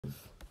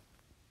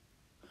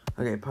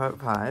Okay, part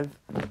 5.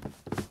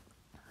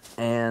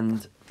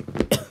 And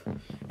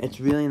it's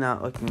really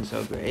not looking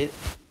so great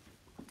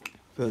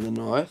for the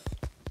North.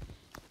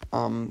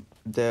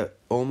 They're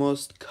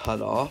almost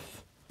cut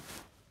off.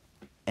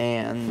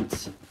 And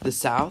the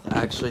South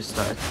actually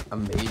starts a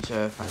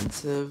major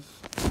offensive.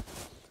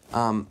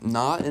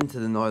 Not into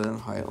the Northern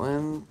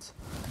Heartland,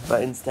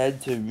 but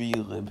instead to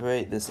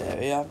re-liberate this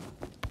area.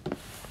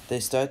 They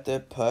start their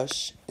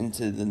push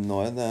into the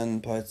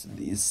northern parts of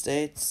these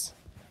states.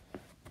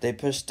 They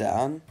push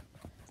down.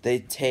 They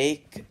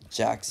take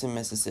Jackson,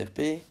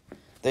 Mississippi.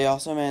 They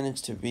also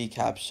manage to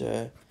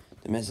recapture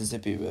the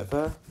Mississippi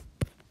River.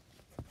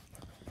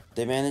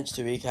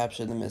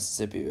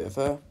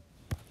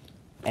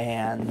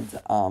 And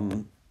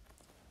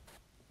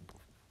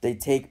they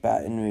take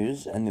Baton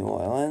Rouge and New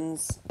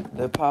Orleans.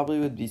 There probably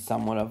would be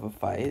somewhat of a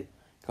fight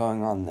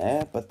going on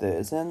there, but there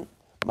isn't.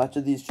 Much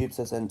of these troops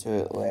are sent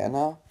to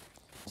Atlanta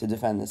to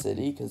defend the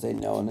city because they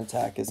know an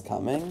attack is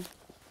coming.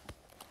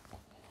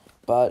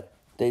 But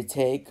they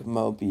take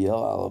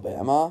Mobile,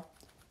 Alabama.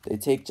 They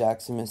take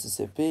Jackson,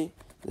 Mississippi.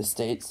 The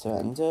state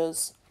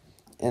surrenders.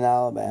 In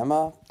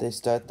Alabama, they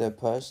start their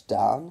push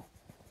down.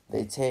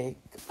 They take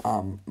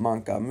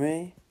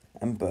Montgomery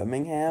and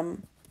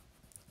Birmingham.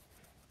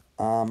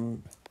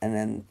 And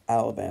then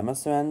Alabama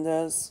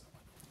surrenders.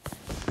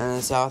 And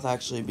the South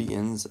actually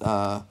begins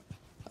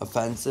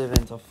offensive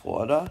into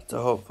Florida to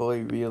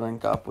hopefully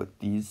re-link up with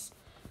these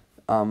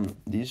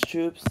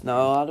troops.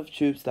 Now, a lot of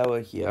troops that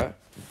were here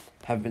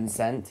have been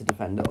sent to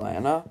defend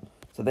Atlanta,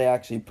 so they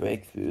actually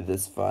break through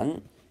this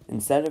front.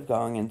 Instead of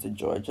going into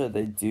Georgia,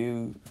 they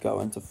do go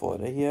into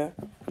Florida here,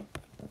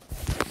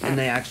 and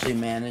they actually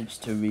manage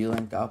to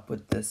re-link up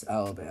with this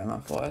Alabama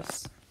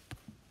force.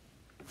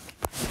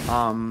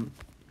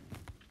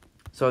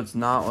 So it's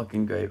not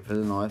looking great for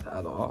the North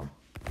at all.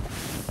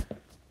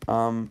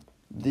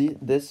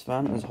 This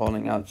front is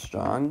holding out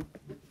strong.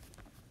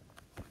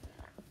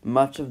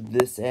 Much of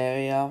this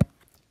area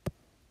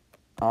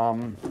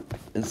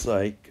is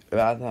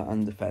rather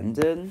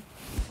undefended,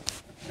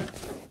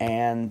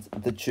 and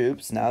the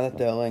troops, now that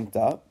they're linked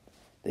up,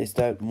 they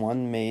start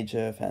one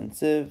major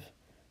offensive.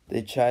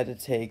 They try to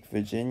take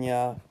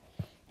Virginia,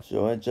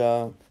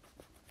 Georgia,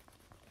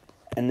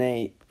 and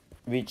they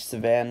reach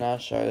Savannah,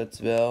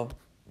 Charlottesville.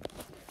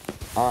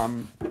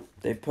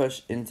 They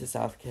push into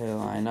South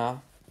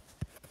Carolina.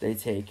 They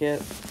take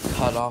it,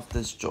 cut off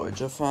this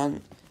Georgia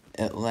front.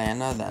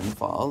 Atlanta then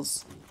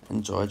falls,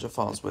 and Georgia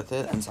falls with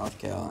it, and South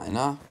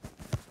Carolina.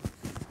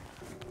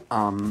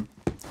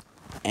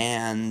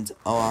 And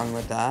along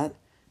with that,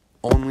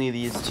 only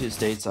these two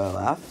states are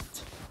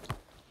left.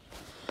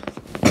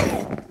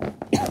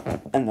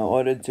 And they're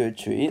ordered to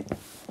retreat.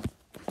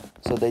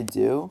 So they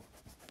do.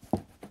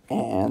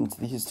 And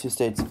these two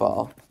states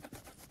fall.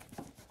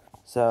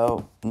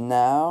 So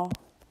now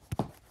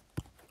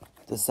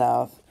the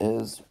South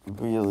is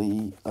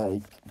really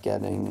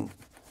getting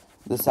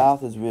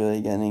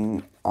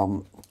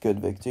good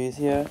victories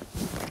here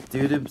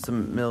due to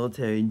some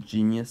military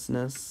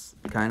geniusness,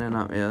 kind of,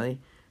 not really,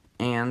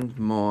 and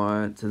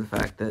more to the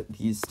fact that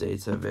these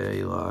states are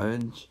very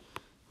large.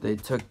 They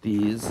took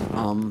these.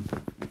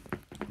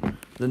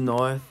 The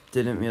North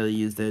didn't really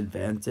use the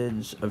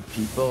advantage of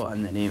people,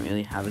 and they didn't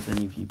really have as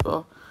many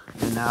people.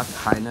 They're now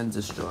kind of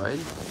destroyed.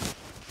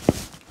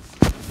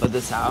 But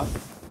the South,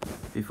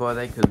 before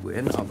they could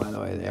win, oh, by the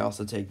way, they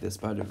also take this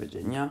part of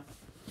Virginia.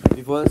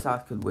 Before the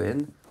South could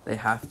win, they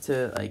have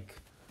to,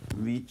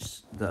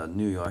 reach the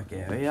New York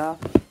area.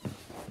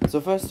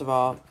 So first of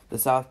all, the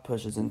South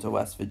pushes into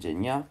West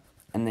Virginia,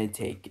 and they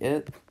take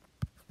it.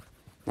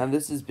 Now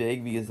this is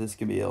big because this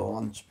could be a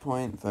launch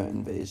point for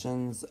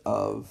invasions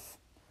of,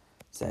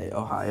 say,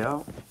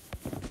 Ohio.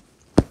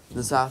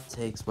 The South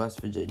takes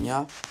West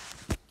Virginia,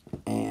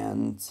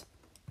 and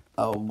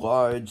a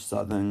large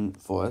Southern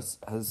force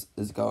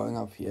is going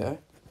up here,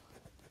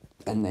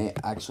 and they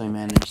actually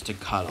managed to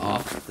cut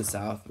off the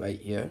South right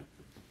here.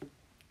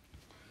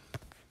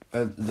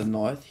 The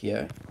North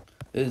here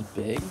is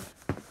big.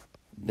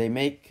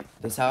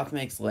 The South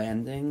makes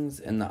landings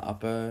in the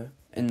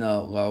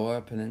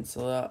lower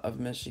peninsula of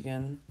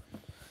Michigan,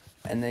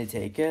 and they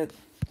take it.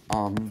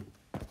 A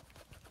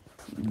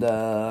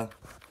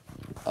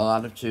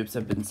lot of troops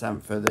have been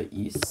sent further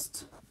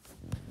east.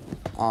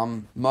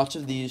 Much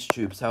of these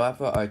troops,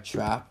 however, are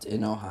trapped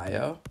in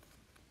Ohio.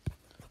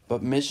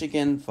 But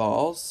Michigan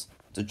falls,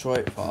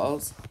 Detroit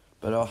falls,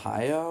 but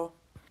Ohio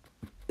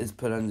is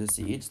put under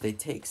siege. They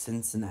take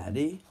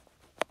Cincinnati.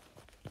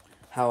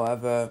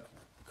 However,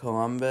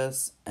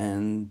 Columbus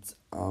and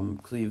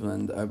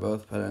Cleveland are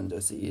both put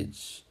under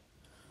siege,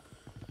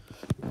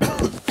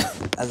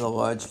 as a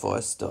large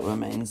force still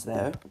remains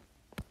there.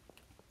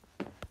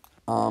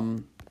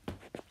 So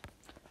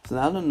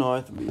now the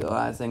North,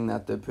 realizing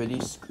that they're pretty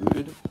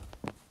screwed,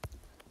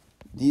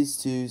 these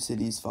two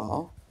cities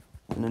fall,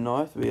 and the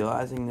North,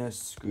 realizing they're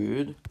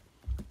screwed,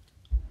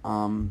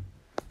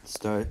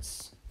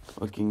 starts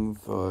looking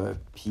for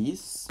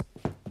peace.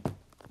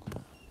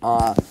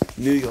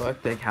 New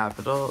York, their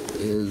capital,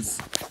 is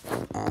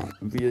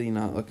really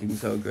not looking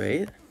so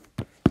great.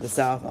 The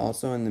South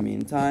also, in the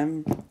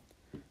meantime,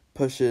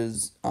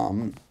 pushes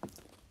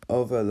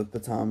over the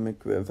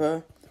Potomac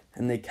River,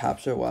 and they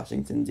capture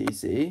Washington,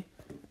 D.C.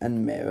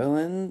 and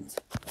Maryland.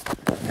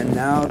 And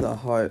now the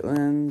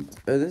Heartland,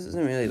 or this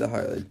isn't really the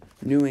Heartland,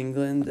 New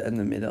England and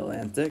the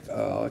Mid-Atlantic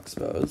are all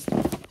exposed.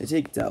 They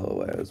take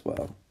Delaware as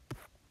well.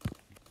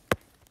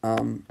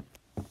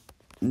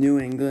 New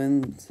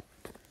England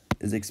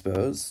is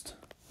exposed.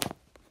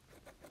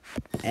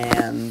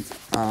 And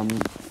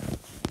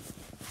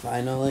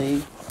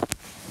finally,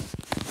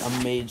 a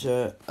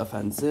major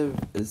offensive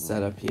is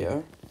set up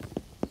here.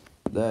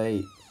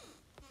 They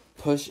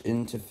push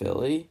into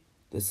Philly.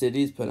 The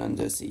city's put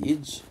under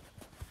siege.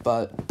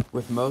 But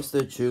with most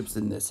of their troops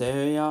in this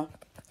area,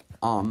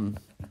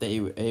 they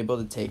were able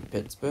to take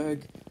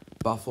Pittsburgh,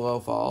 Buffalo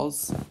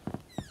Falls,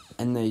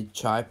 and they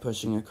try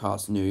pushing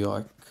across New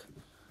York.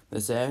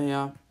 This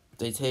area,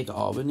 they take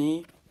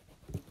Albany,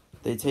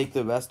 they take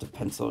the rest of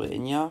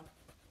Pennsylvania.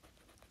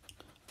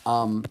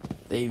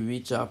 They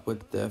reach up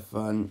with their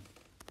front.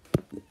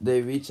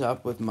 They reach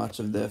up with much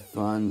of their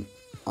front,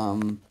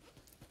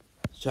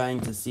 trying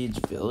to siege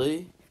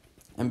Philly.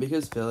 And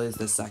because Philly is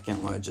the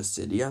second largest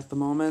city at the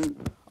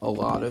moment, a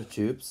lot of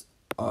troops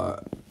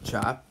are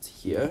trapped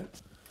here.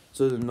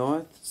 So the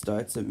North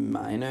starts a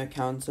minor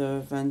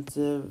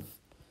counteroffensive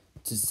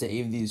to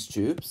save these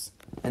troops,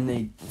 and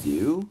they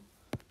do.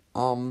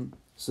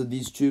 So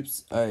these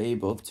troops are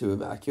able to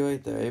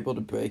evacuate. They're able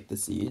to break the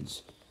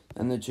siege,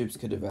 and the troops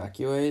could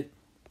evacuate.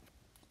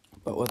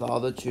 But with all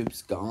the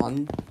troops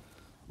gone,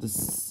 the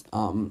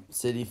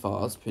city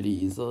falls pretty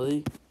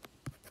easily.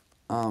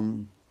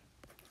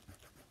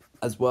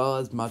 As well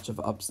as much of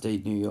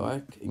upstate New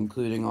York,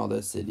 including all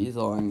the cities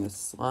along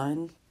this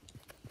line.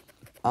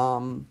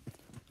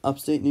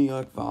 Upstate New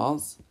York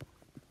falls.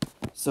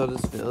 So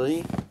does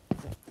Philly.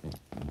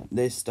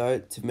 They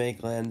start to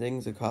make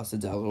landings across the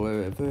Delaware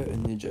River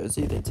in New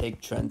Jersey. They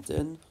take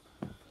Trenton.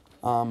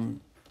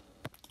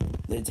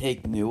 They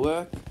take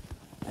Newark.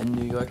 And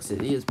New York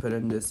City is put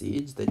under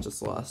siege. They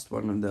just lost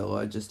one of their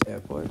largest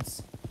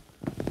airports.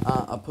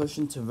 A push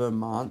into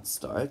Vermont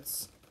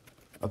starts.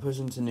 A push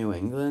into New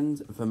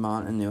England.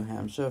 Vermont and New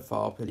Hampshire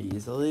fall pretty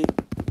easily.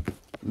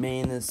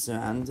 Maine is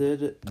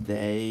surrounded.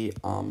 They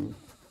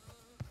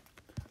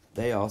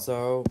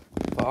also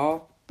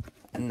fall.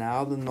 And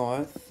now the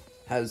North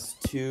has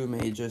two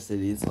major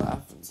cities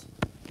left.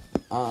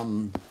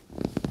 The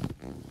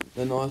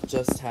North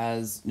just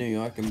has New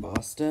York and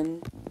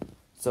Boston.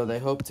 So they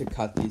hope to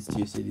cut these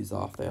two cities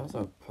off. They also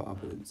have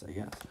Providence, I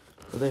guess.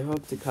 But they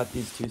hope to cut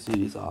these two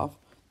cities off.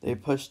 They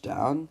push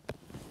down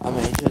a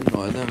major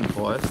northern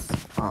force.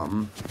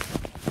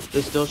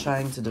 They're still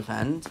trying to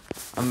defend.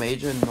 A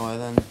major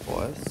northern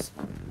force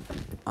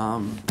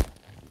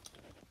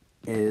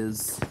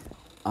is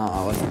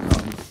what's it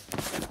called?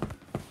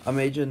 A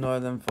major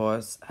northern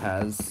force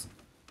has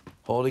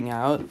holding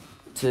out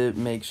to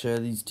make sure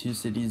these two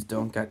cities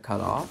don't get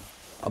cut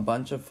off. A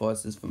bunch of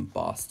forces from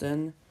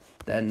Boston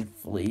then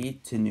flee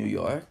to New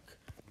York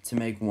to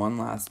make one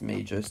last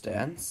major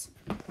stance.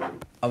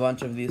 A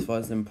bunch of these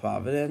forces in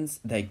Providence,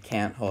 they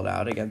can't hold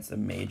out against a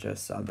major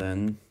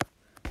southern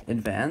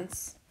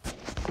advance.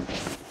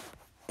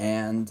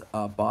 And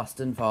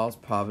Boston falls,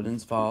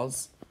 Providence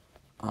falls,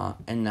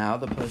 and now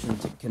the push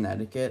into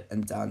Connecticut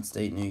and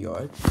downstate New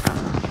York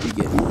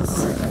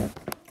begins.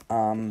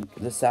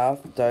 The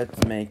South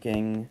starts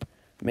making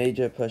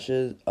major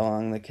pushes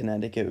along the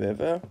Connecticut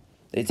River.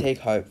 They take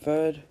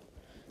Hartford,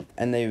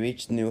 and they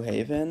reach New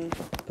Haven,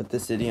 put the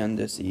city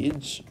under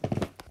siege.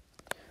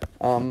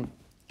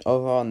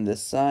 Over on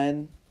this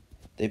side,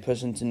 they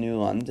push into New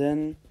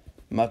London,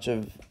 much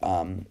of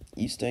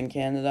eastern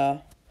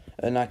Canada,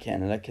 or not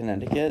Canada,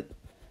 Connecticut.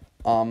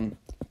 And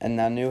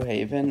now New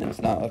Haven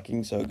is not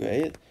looking so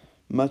great.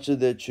 Much of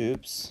their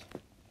troops,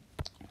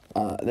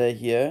 they're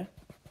here.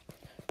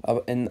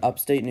 In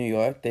upstate New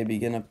York, they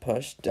begin a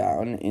push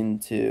down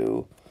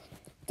into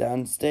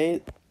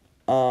downstate.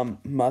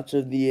 Much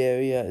of the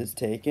area is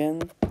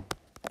taken,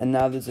 and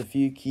now there's a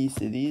few key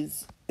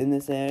cities in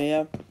this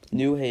area.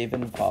 New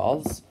Haven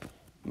falls,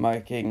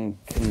 marking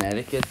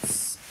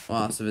Connecticut's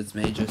loss of its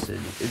major city,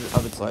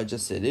 of its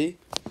largest city.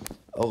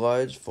 A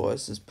large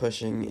force is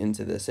pushing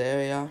into this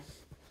area.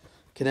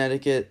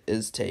 Connecticut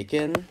is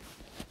taken.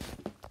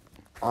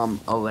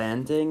 A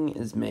landing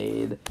is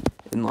made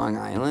in Long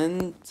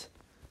Island.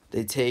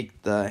 They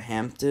take the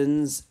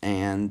Hamptons,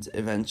 and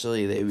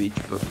eventually they reach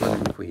Brooklyn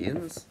and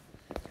Queens.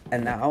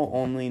 And now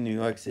only New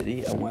York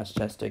City and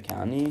Westchester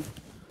County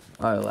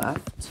are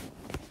left.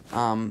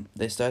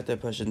 They start their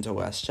push into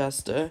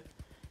Westchester.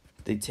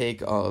 They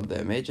take all of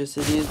their major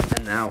cities,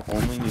 and now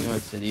only New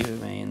York City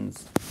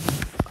remains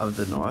of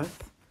the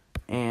North.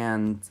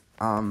 And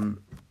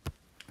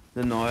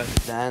the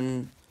North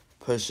then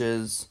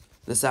pushes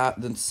the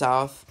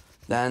South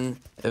then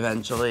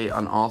eventually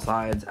on all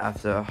sides,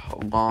 after a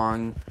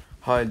long,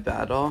 hard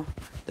battle,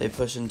 they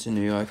push into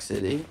New York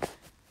City.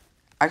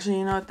 Actually,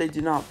 you know what? They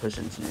do not push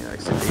into New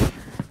York City.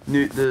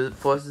 The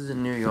forces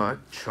in New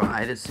York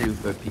try to sue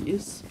for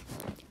peace.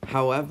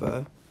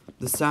 However,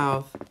 the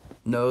South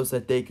knows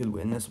that they could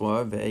win this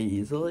war very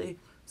easily.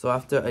 So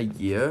after a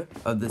year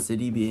of the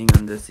city being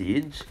under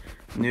siege,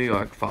 New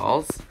York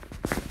falls,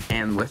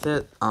 and with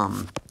it,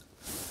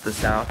 the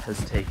South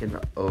has taken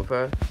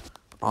over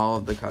all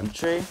of the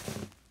country.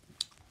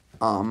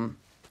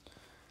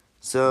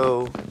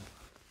 So,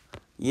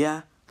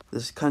 yeah,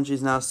 this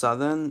country's now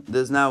southern.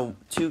 There's now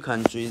two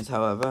countries,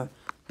 however.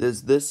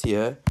 There's this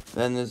here,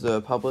 then there's the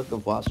Republic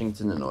of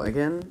Washington and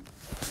Oregon.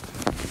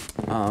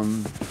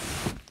 The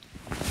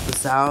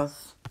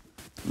South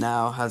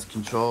now has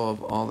control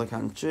of all the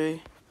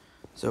country,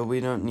 so we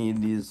don't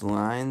need these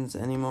lines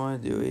anymore,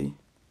 do we?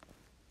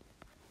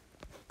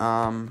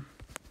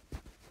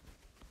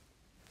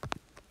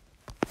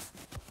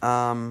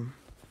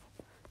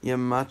 Yeah,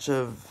 much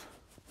of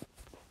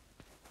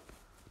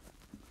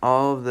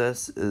all of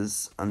this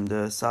is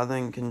under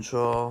southern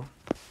control.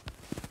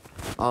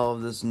 All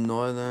of this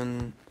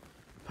northern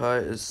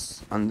part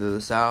is under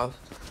the South.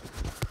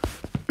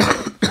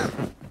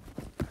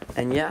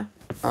 And yeah,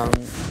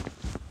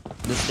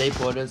 the state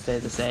borders stay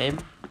the same,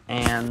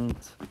 and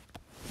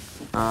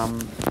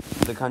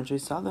the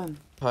country's southern.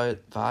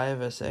 Part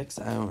 5 or 6,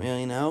 I don't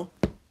really know.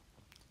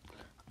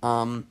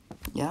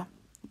 Yeah,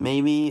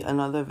 maybe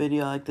another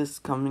video like this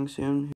coming soon.